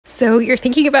So you're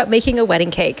thinking about making a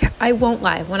wedding cake. I won't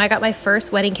lie, when I got my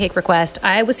first wedding cake request,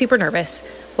 I was super nervous.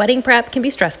 Wedding prep can be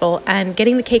stressful, and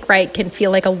getting the cake right can feel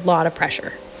like a lot of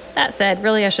pressure. That said,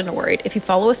 really I shouldn't have worried. If you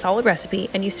follow a solid recipe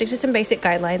and you stick to some basic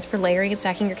guidelines for layering and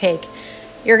stacking your cake,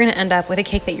 you're gonna end up with a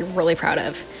cake that you're really proud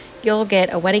of. You'll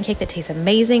get a wedding cake that tastes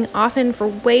amazing, often for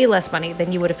way less money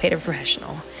than you would have paid a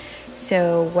professional.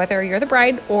 So whether you're the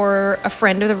bride or a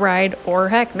friend of the bride, or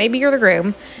heck, maybe you're the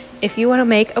groom, if you want to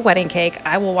make a wedding cake,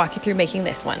 I will walk you through making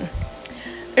this one.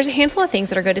 There's a handful of things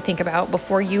that are good to think about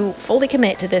before you fully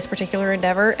commit to this particular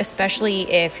endeavor,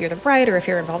 especially if you're the bride or if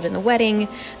you're involved in the wedding.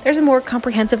 There's a more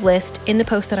comprehensive list in the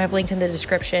post that I've linked in the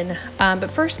description. But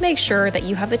first, make sure that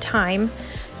you have the time,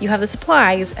 you have the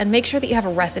supplies, and make sure that you have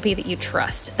a recipe that you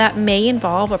trust. That may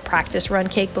involve a practice run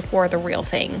cake before the real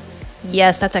thing.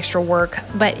 Yes, that's extra work,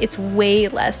 but it's way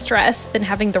less stress than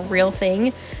having the real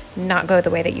thing not go the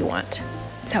way that you want.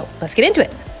 So let's get into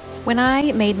it. When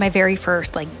I made my very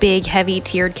first big heavy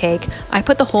tiered cake, I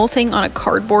put the whole thing on a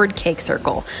cardboard cake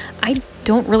circle. I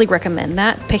don't really recommend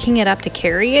that. Picking it up to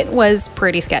carry it was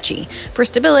pretty sketchy. For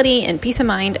stability and peace of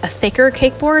mind, a thicker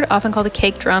cake board, often called a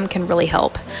cake drum, can really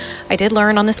help. I did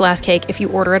learn on this last cake, if you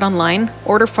order it online,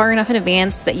 order far enough in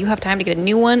advance that you have time to get a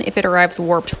new one if it arrives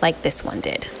warped like this one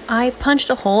did. I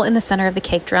punched a hole in the center of the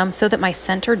cake drum so that my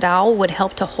center dowel would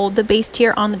help to hold the base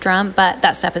tier on the drum, but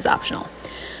that step is optional.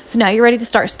 So now you're ready to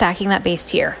start stacking that base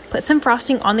tier. Put some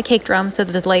frosting on the cake drum so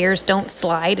that the layers don't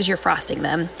slide as you're frosting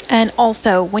them. And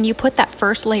also, when you put that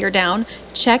first layer down,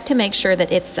 check to make sure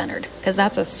that it's centered, because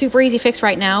that's a super easy fix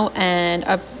right now and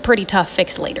a pretty tough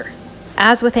fix later.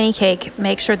 As with any cake,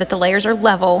 make sure that the layers are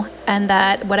level and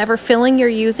that whatever filling you're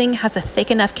using has a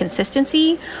thick enough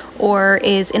consistency or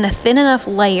is in a thin enough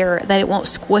layer that it won't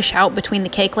squish out between the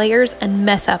cake layers and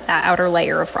mess up that outer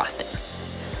layer of frosting.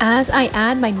 As I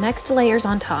add my next layers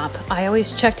on top, I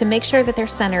always check to make sure that they're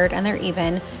centered and they're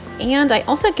even, and I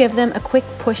also give them a quick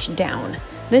push down.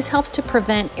 This helps to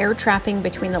prevent air trapping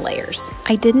between the layers.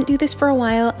 I didn't do this for a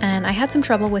while, and I had some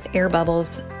trouble with air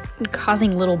bubbles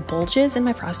causing little bulges in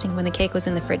my frosting when the cake was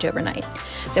in the fridge overnight.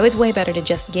 So it's way better to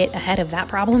just get ahead of that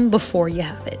problem before you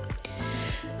have it.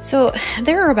 So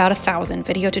there are about 1,000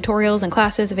 video tutorials and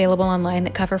classes available online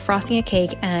that cover frosting a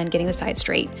cake and getting the sides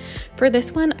straight. For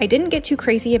this one, I didn't get too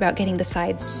crazy about getting the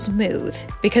sides smooth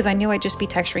because I knew I'd just be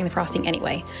texturing the frosting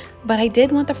anyway. But I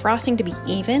did want the frosting to be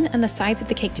even and the sides of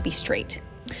the cake to be straight.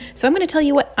 So I'm going to tell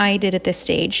you what I did at this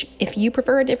stage. If you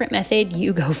prefer a different method,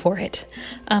 you go for it.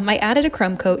 I added a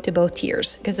crumb coat to both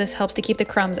tiers because this helps to keep the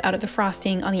crumbs out of the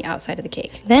frosting on the outside of the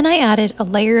cake. Then I added a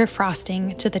layer of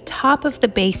frosting to the top of the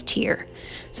base tier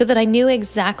so that I knew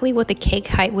exactly what the cake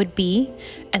height would be,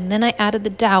 and then I added the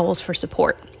dowels for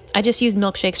support. I just used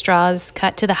milkshake straws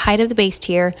cut to the height of the base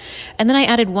tier, and then I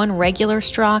added one regular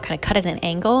straw, kind of cut at an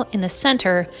angle in the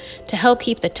center to help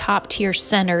keep the top tier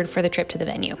centered for the trip to the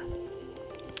venue.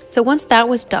 So once that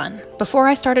was done, before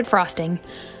I started frosting,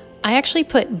 I actually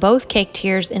put both cake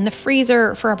tiers in the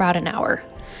freezer for about an hour.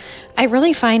 I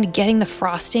really find getting the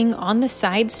frosting on the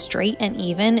sides straight and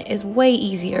even is way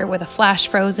easier with a flash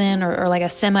frozen or like a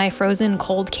semi-frozen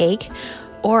cold cake,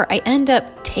 or I end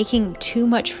up taking too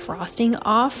much frosting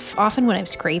off, often when I'm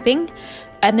scraping,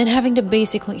 and then having to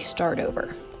basically start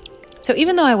over. So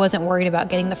even though I wasn't worried about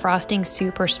getting the frosting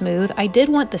super smooth, I did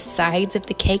want the sides of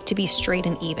the cake to be straight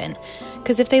and even,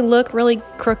 because if they look really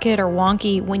crooked or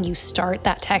wonky when you start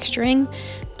that texturing,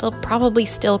 they'll probably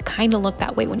still kind of look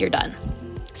that way when you're done.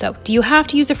 So do you have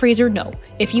to use the freezer? No.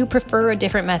 If you prefer a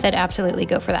different method, absolutely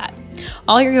go for that.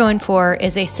 All you're going for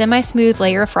is a semi-smooth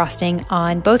layer of frosting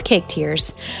on both cake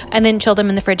tiers and then chill them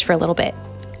in the fridge for a little bit.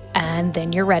 And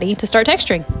then you're ready to start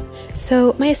texturing.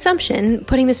 So my assumption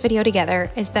putting this video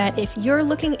together is that if you're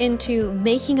looking into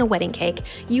making a wedding cake,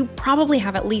 you probably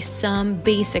have at least some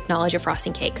basic knowledge of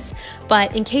frosting cakes.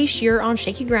 But in case you're on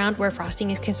shaky ground where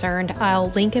frosting is concerned, I'll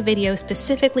link a video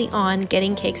specifically on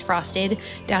getting cakes frosted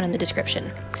down in the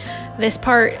description. This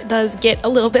part does get a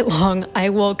little bit long. I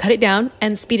will cut it down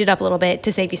and speed it up a little bit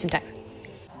to save you some time.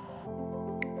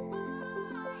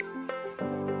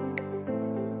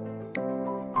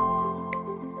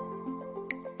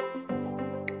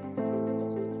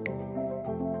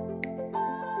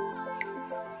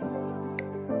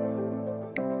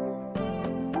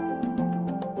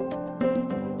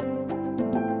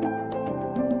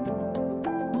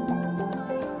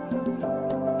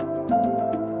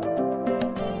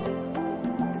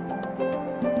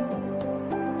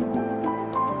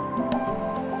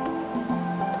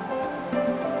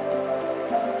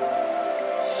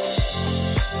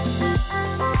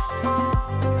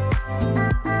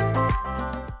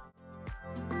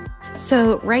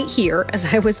 So right here,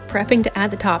 as I was prepping to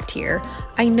add the top tier,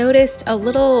 I noticed a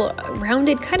little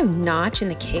rounded kind of notch in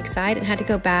the cake side and had to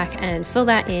go back and fill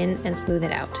that in and smooth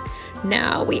it out.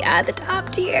 Now we add the top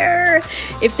tier.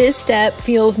 If this step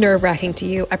feels nerve-wracking to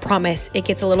you, I promise it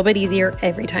gets a little bit easier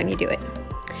every time you do it.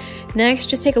 Next,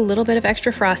 just take a little bit of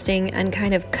extra frosting and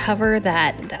kind of cover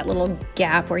that little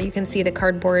gap where you can see the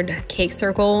cardboard cake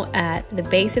circle at the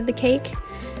base of the cake.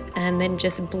 And then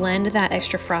just blend that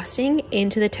extra frosting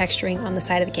into the texturing on the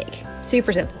side of the cake.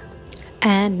 Super simple.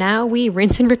 And now we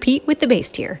rinse and repeat with the base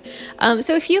tier.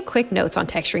 So a few quick notes on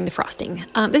texturing the frosting.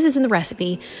 This is in the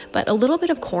recipe, but a little bit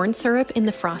of corn syrup in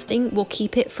the frosting will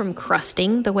keep it from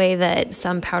crusting the way that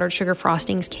some powdered sugar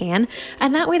frostings can.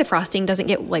 And that way the frosting doesn't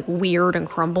get like weird and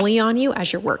crumbly on you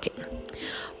as you're working.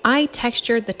 I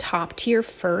textured the top tier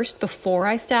first before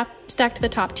I stacked the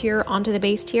top tier onto the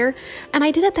base tier, and I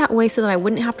did it that way so that I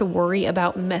wouldn't have to worry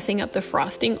about messing up the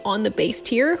frosting on the base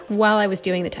tier while I was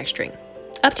doing the texturing.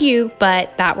 Up to you,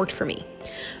 but that worked for me.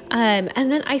 And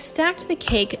then I stacked the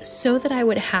cake so that I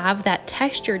would have that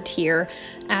textured tier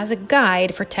as a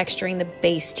guide for texturing the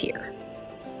base tier.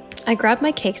 I grabbed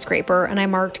my cake scraper and I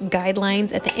marked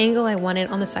guidelines at the angle I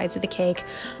wanted on the sides of the cake.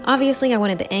 Obviously, I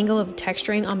wanted the angle of the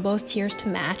texturing on both tiers to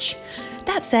match.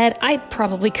 That said, I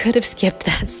probably could have skipped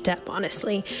that step,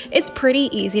 honestly. It's pretty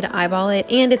easy to eyeball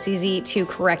it, and it's easy to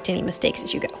correct any mistakes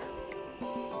as you go.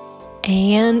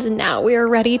 And now we are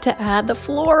ready to add the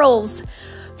florals.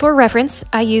 For reference,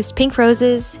 I used pink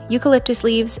roses, eucalyptus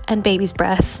leaves, and baby's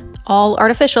breath. All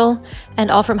artificial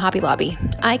and all from Hobby Lobby.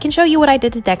 I can show you what I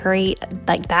did to decorate.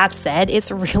 Like that said,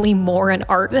 it's really more an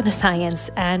art than a science,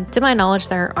 and to my knowledge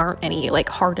there aren't any like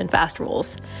hard and fast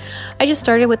rules. I just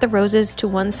started with the roses to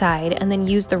one side and then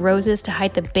used the roses to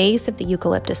hide the base of the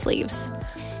eucalyptus leaves.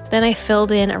 Then I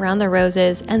filled in around the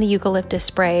roses and the eucalyptus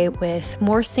spray with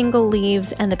more single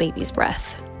leaves and the baby's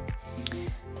breath.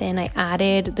 Then I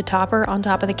added the topper on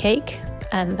top of the cake,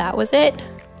 and that was it.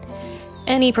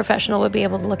 Any professional would be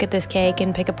able to look at this cake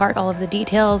and pick apart all of the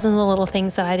details and the little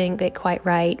things that I didn't get quite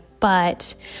right,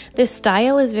 but this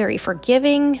style is very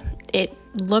forgiving. It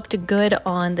looked good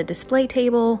on the display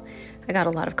table. I got a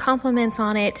lot of compliments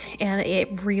on it, and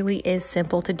it really is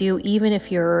simple to do even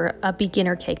if you're a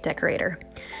beginner cake decorator.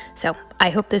 So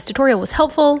I hope this tutorial was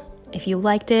helpful. If you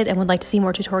liked it and would like to see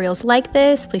more tutorials like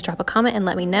this, please drop a comment and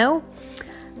let me know.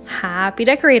 Happy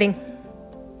decorating!